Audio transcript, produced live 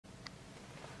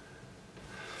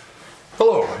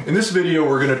Hello, in this video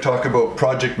we're going to talk about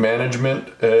project management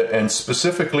and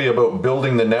specifically about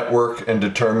building the network and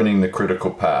determining the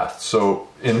critical path. So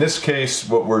in this case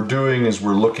what we're doing is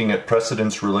we're looking at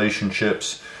precedence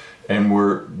relationships and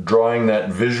we're drawing that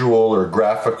visual or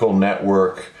graphical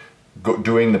network,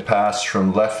 doing the paths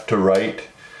from left to right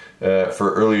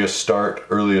for earliest start,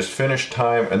 earliest finish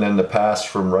time, and then the paths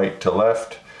from right to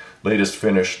left, latest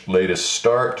finish, latest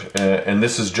start. And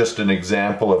this is just an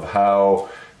example of how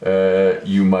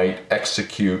you might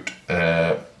execute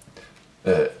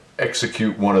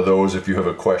one of those if you have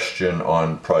a question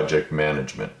on project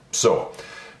management. So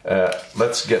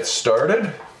let's get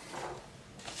started.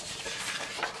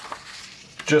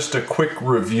 Just a quick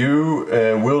review.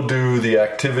 We'll do the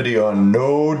activity on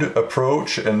node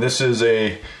approach, and this is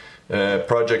a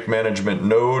project management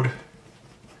node.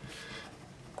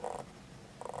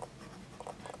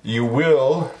 You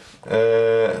will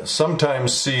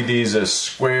sometimes see these as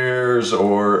squares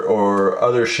or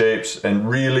other shapes, and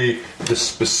really the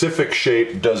specific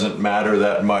shape doesn't matter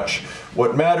that much.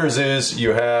 What matters is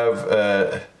you have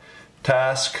a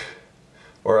task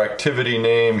or activity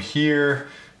name here,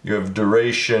 you have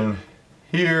duration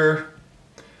here,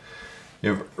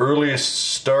 you have earliest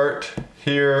start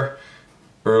here,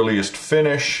 earliest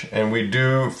finish, and we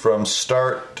do from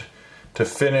start to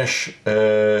finish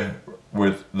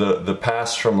with the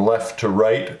pass from left to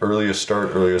right, earliest start,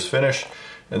 earliest finish,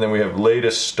 and then we have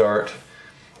latest start,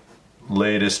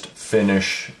 latest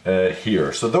finish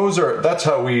here. So that's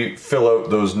how we fill out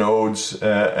those nodes,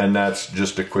 and that's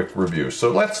just a quick review.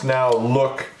 So let's now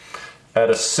look at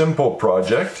a simple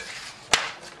project.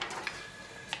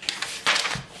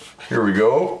 Here we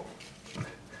go.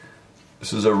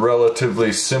 This is a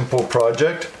relatively simple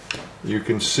project. You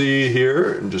can see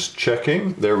here, I'm just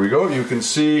checking, there we go. You can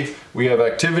see we have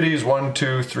activities, 1,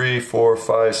 2, 3, 4,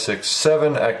 5, 6,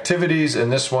 7 activities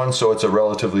in this one, so it's a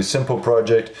relatively simple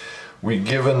project. We've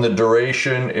given the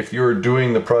duration. If you're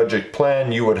doing the project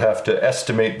plan, you would have to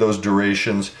estimate those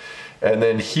durations. And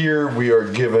then here we are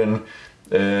given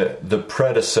the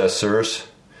predecessors,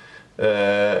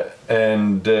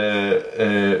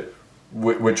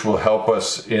 which will help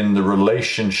us in the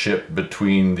relationship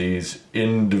between these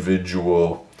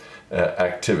individual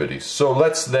activities. So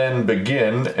let's then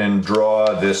begin and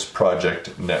draw this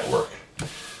project network.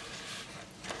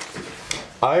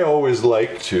 I always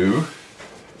like to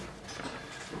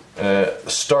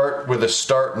start with a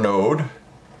start node.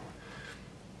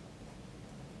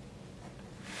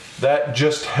 That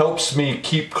just helps me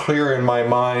keep clear in my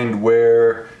mind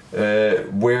where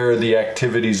the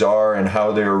activities are and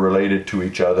how they're related to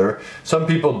each other. Some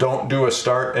people don't do a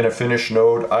start and a finish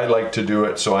node. I like to do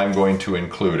it, so I'm going to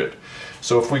include it.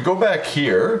 So if we go back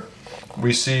here,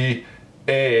 we see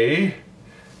A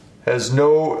has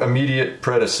no immediate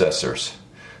predecessors.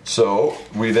 So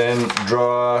we then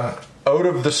draw out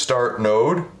of the start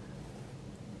node,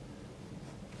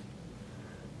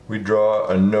 we draw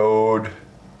a node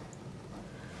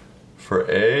for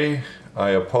A.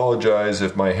 I apologize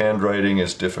if my handwriting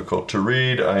is difficult to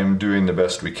read. I'm doing the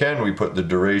best we can. We put the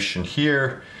duration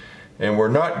here, and we're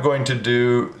not going to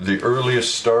do the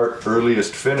earliest start,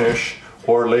 earliest finish,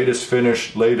 or latest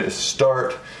finish, latest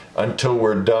start until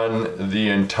we're done the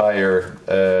entire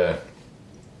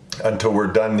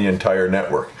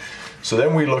network. So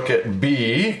then we look at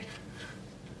B,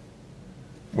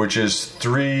 which is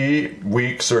 3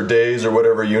 weeks or days or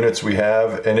whatever units we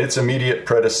have, and its immediate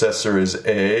predecessor is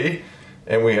A.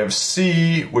 And we have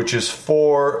C, which is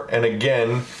 4, and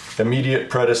again, immediate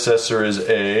predecessor is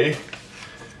A.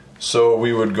 So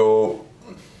we would go,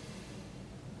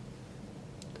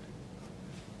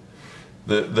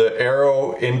 the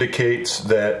arrow indicates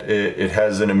that it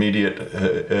has an immediate,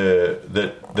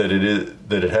 that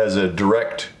it has a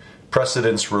direct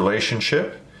precedence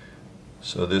relationship.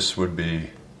 So this would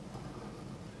be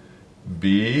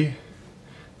B,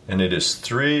 and it is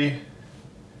 3.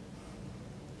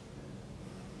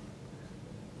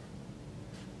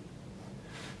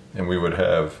 And we would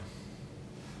have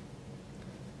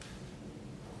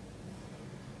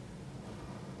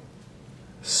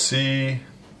C,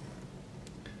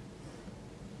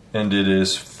 and it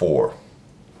is 4.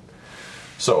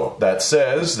 So that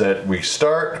says that we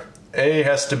start, A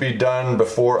has to be done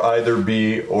before either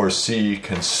B or C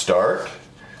can start.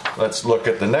 Let's look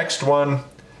at the next one.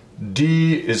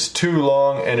 D is too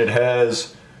long and it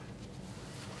has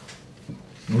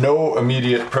no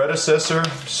immediate predecessor,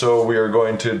 so we are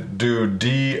going to do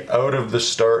D out of the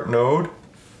start node.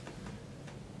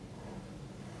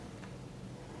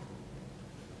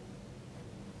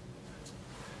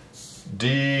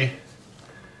 D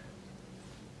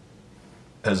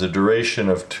has a duration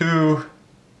of 2,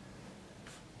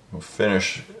 We'll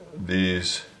finish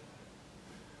these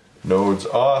nodes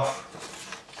off.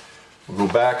 We'll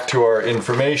go back to our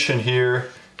information here.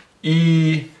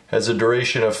 E has a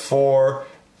duration of 4,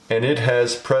 and it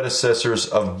has predecessors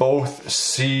of both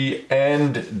C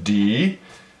and D.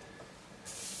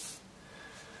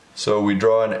 So we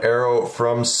draw an arrow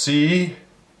from C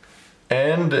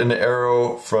and an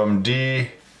arrow from D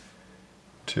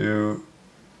to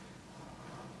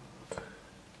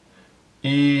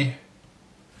E,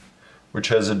 which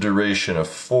has a duration of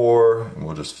 4, and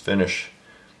we'll just finish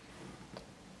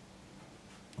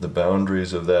the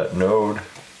boundaries of that node.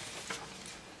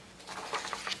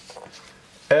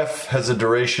 F has a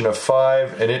duration of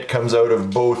 5, and it comes out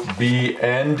of both B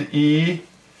and E.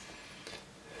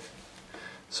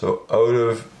 So out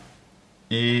of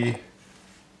E,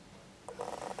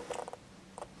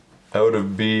 out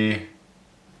of B,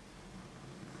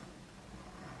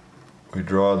 we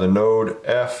draw the node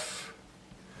F,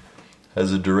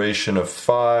 has a duration of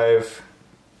 5.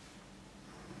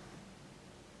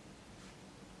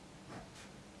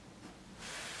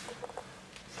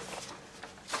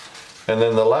 And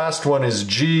then the last one is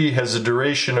G, has a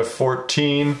duration of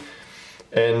 14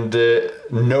 and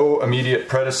no immediate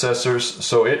predecessors,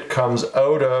 so it comes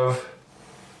out of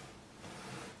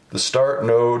the start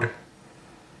node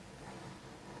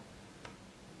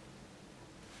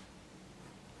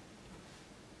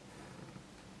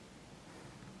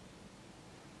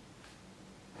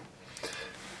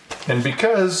and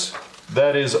because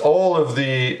that is all of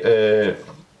the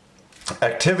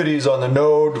activities on the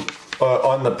node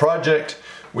on the project,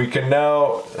 we can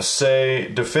now say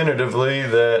definitively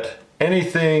that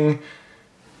anything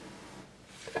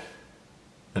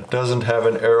that doesn't have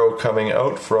an arrow coming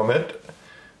out from it,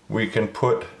 we can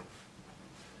put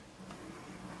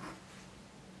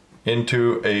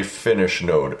into a finish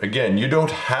node. Again, you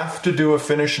don't have to do a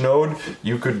finish node.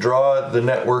 You could draw the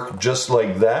network just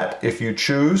like that if you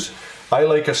choose. I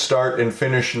like a start and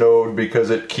finish node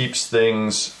because it keeps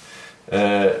things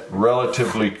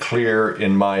relatively clear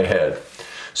in my head.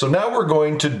 So now we're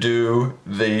going to do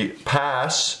the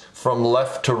pass from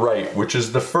left to right, which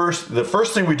is the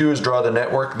first thing we do is draw the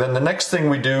network. Then the next thing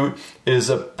we do is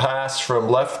a pass from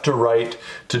left to right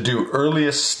to do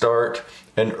earliest start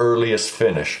and earliest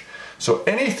finish. So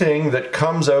anything that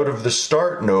comes out of the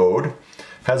start node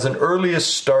has an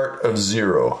earliest start of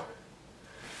 0.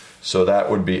 So that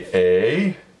would be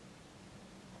A,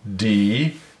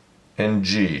 D, and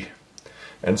G.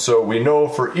 And so we know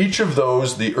for each of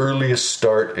those the earliest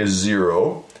start is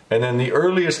 0, and then the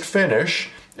earliest finish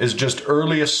is just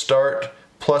earliest start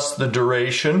plus the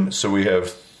duration. So we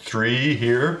have 3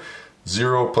 here,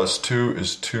 0 plus 2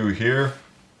 is 2 here,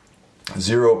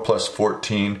 0 plus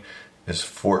 14 is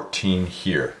 14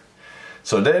 here.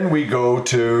 So then we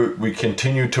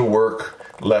continue to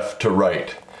work left to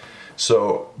right.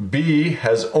 So B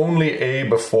has only A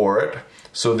before it,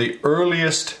 so the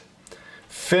earliest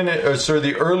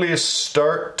the earliest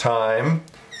start time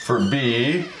for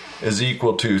B is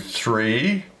equal to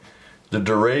 3. The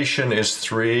duration is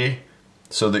 3,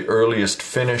 so the earliest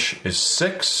finish is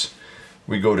 6.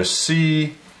 We go to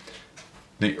C.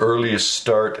 The earliest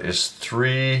start is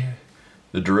 3.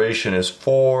 The duration is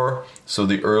 4, so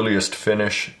the earliest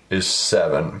finish is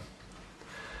 7.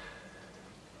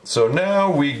 So now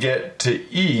we get to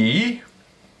E,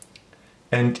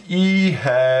 and E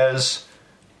has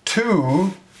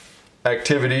 2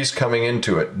 activities coming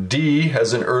into it. D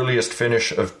has an earliest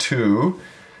finish of 2,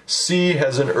 C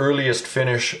has an earliest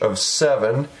finish of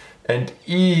 7, and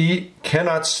E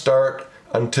cannot start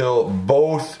until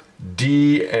both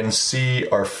D and C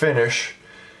are finished.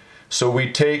 So we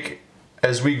take,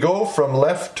 as we go from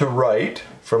left to right,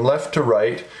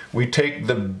 we take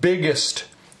the biggest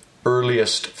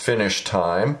earliest finish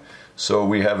time. So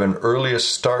we have an earliest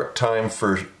start time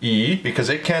for E, because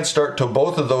it can't start till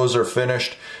both of those are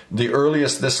finished. The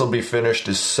earliest this will be finished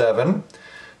is 7.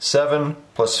 7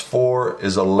 plus 4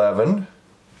 is 11.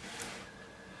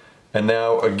 And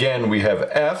now again we have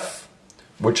F,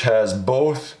 which has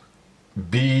both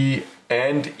B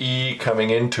and E coming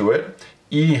into it.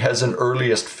 E has an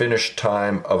earliest finish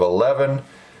time of 11.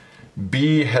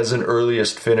 B has an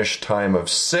earliest finish time of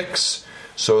 6.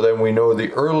 So then we know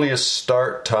the earliest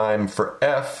start time for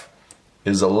F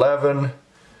is 11.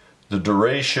 The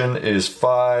duration is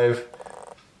 5,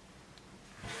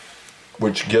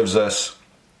 which gives us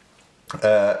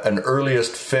an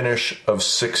earliest finish of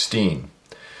 16.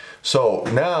 So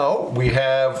now we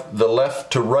have the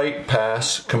left to right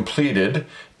pass completed,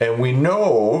 and we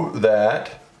know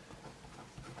that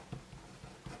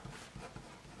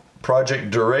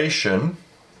project duration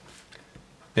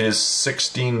is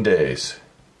 16 days.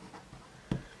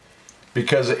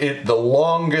 because the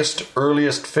longest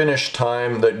earliest finish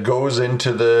time that goes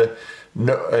into the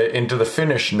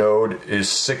finish node is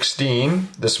 16.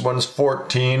 This one's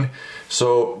 14.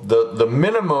 So the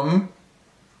minimum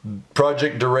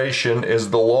project duration is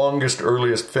the longest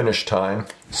earliest finish time,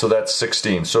 so that's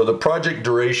 16. So the project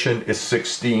duration is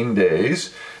 16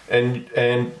 days, and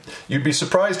you'd be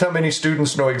surprised how many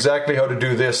students know exactly how to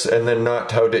do this and then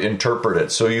not how to interpret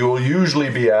it. So you will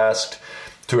usually be asked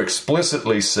to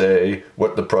explicitly say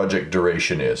what the project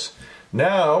duration is.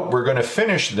 Now we're going to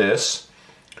finish this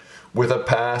with a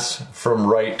pass from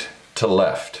right to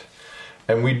left.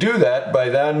 And we do that by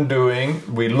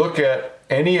we look at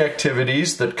any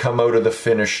activities that come out of the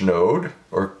finish node,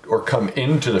 or come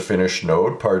into the finish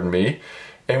node, pardon me,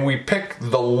 and we pick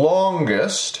the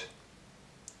longest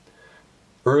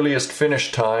earliest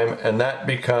finish time, and that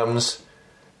becomes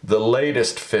the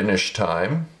latest finish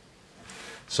time.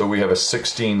 So we have a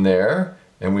 16 there,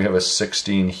 and we have a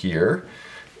 16 here.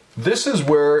 This is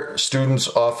where students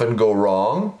often go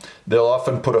wrong. They'll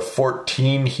often put a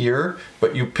 14 here,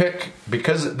 but you pick,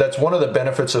 because that's one of the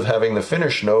benefits of having the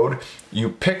finish node, you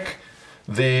pick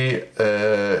the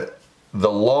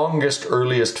longest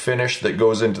earliest finish that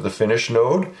goes into the finish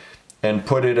node and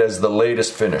put it as the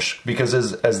latest finish. Because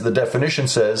as the definition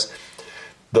says,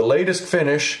 the latest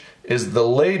finish is the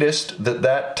latest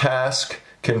that task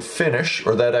can finish,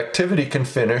 or that activity can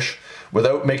finish,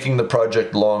 without making the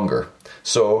project longer.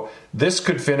 So this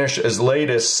could finish as late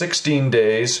as 16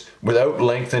 days without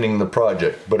lengthening the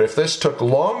project. But if this took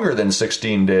longer than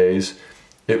 16 days,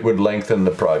 it would lengthen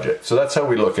the project. So that's how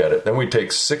we look at it. Then we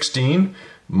take 16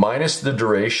 minus the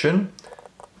duration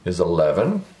is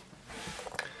 11.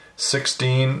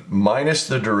 16 minus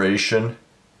the duration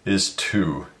is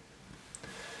 2.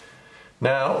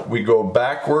 Now we go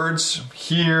backwards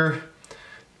here.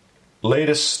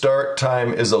 Latest start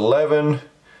time is 11.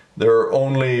 There are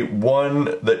only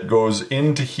one that goes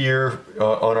into here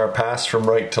on our pass from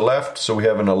right to left. So we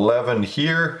have an 11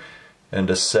 here and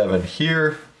a 7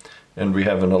 here. And we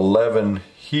have an 11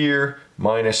 here.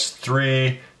 Minus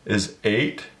 3 is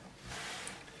 8.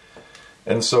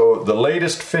 And so the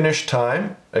latest finish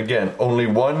time, again, only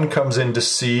one comes into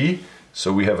C.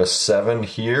 So we have a 7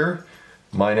 here.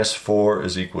 Minus 4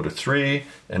 is equal to 3.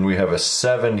 And we have a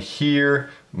 7 here.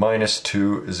 Minus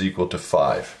 2 is equal to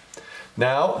 5.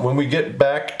 Now, when we get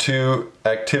back to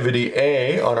activity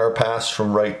A on our pass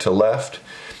from right to left,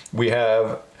 we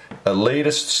have a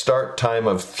latest start time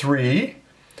of 3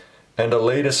 and a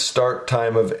latest start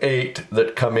time of 8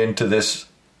 that come into this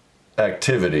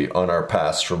activity on our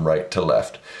pass from right to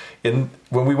left.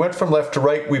 When we went from left to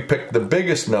right, we picked the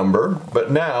biggest number, but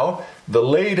now the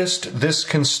latest this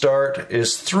can start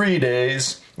is 3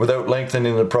 days without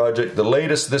lengthening the project. The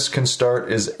latest this can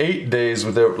start is 8 days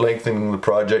without lengthening the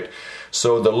project.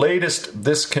 So the latest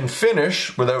this can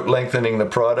finish without lengthening the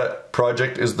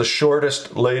project is the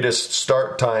shortest latest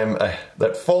start time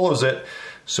that follows it.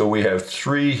 So we have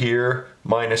 3 here,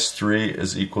 minus 3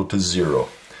 is equal to 0.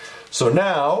 So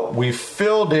now we've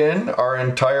filled in our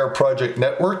entire project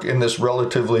network in this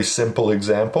relatively simple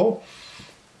example.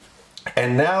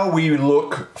 And now we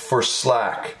look for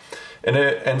slack.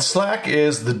 And slack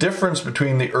is the difference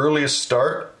between the earliest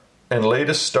start and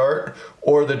latest start,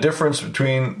 or the difference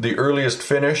between the earliest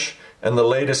finish and the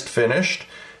latest finished.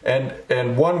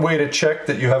 And one way to check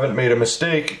that you haven't made a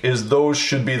mistake is those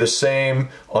should be the same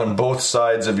on both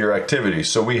sides of your activity.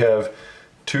 So we have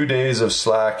 2 days of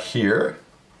slack here.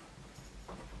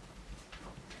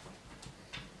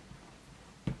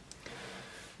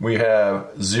 We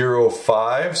have 0,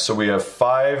 5, so we have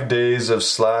 5 days of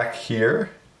slack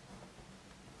here.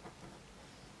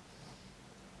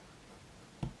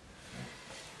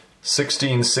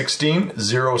 16, 16,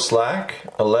 0 slack.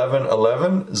 11,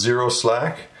 11, 0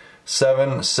 slack.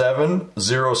 7, 7,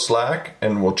 0 slack.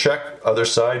 And we'll check other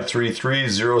side, 3, 3,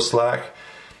 0 slack.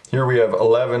 Here we have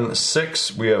 11,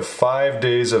 6. We have 5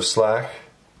 days of slack.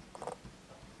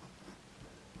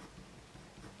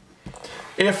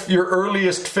 If your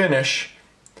earliest finish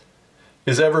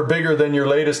is ever bigger than your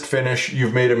latest finish,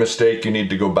 you've made a mistake, you need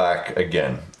to go back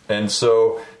again. And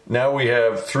so now we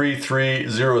have 3, 3,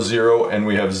 0, 0, and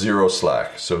we have 0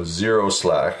 slack. So 0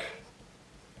 slack,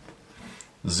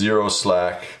 0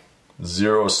 slack,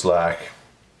 0 slack,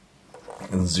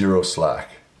 and 0 slack.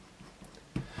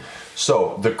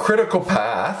 So the critical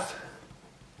path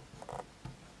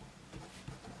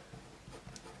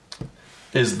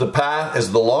is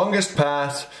the longest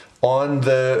path on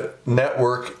the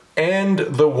network and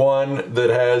the one that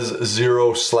has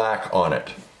 0 slack on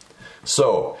it.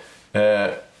 So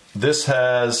this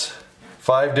has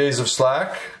 5 days of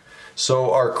slack.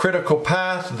 So our critical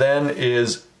path then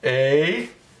is A,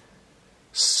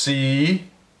 C,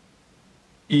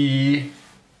 E,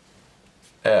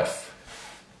 F.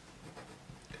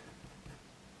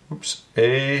 Oops,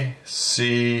 A,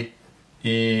 C,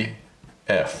 E,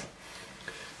 F.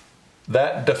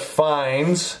 That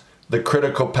defines the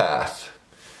critical path.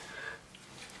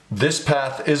 This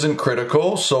path isn't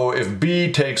critical, so if B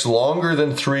takes longer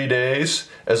than 3 days,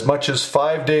 as much as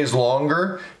 5 days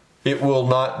longer, it will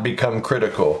not become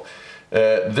critical.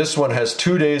 This one has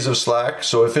 2 days of slack,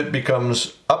 so if it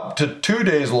becomes up to 2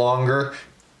 days longer,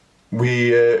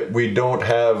 we don't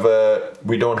have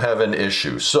an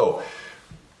issue. So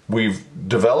we've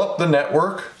developed the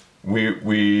network.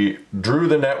 We drew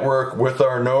the network with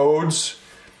our nodes,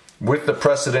 with the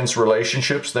precedence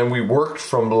relationships. Then we worked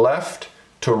from left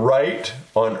to right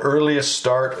on earliest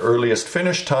start, earliest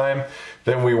finish time.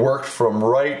 Then we worked from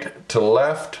right to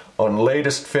left on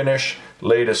latest finish,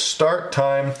 latest start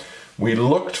time. We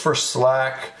looked for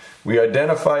slack. We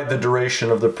identified the duration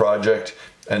of the project,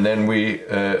 and then we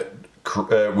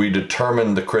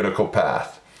determined the critical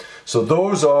path. So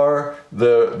those are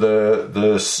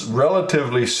the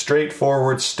relatively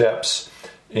straightforward steps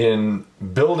in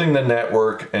building the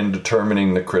network and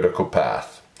determining the critical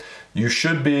path.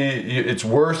 It's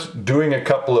worth doing a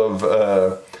couple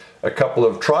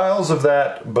of trials of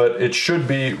that, but it should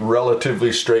be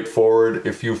relatively straightforward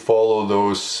if you follow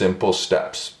those simple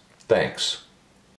steps. Thanks.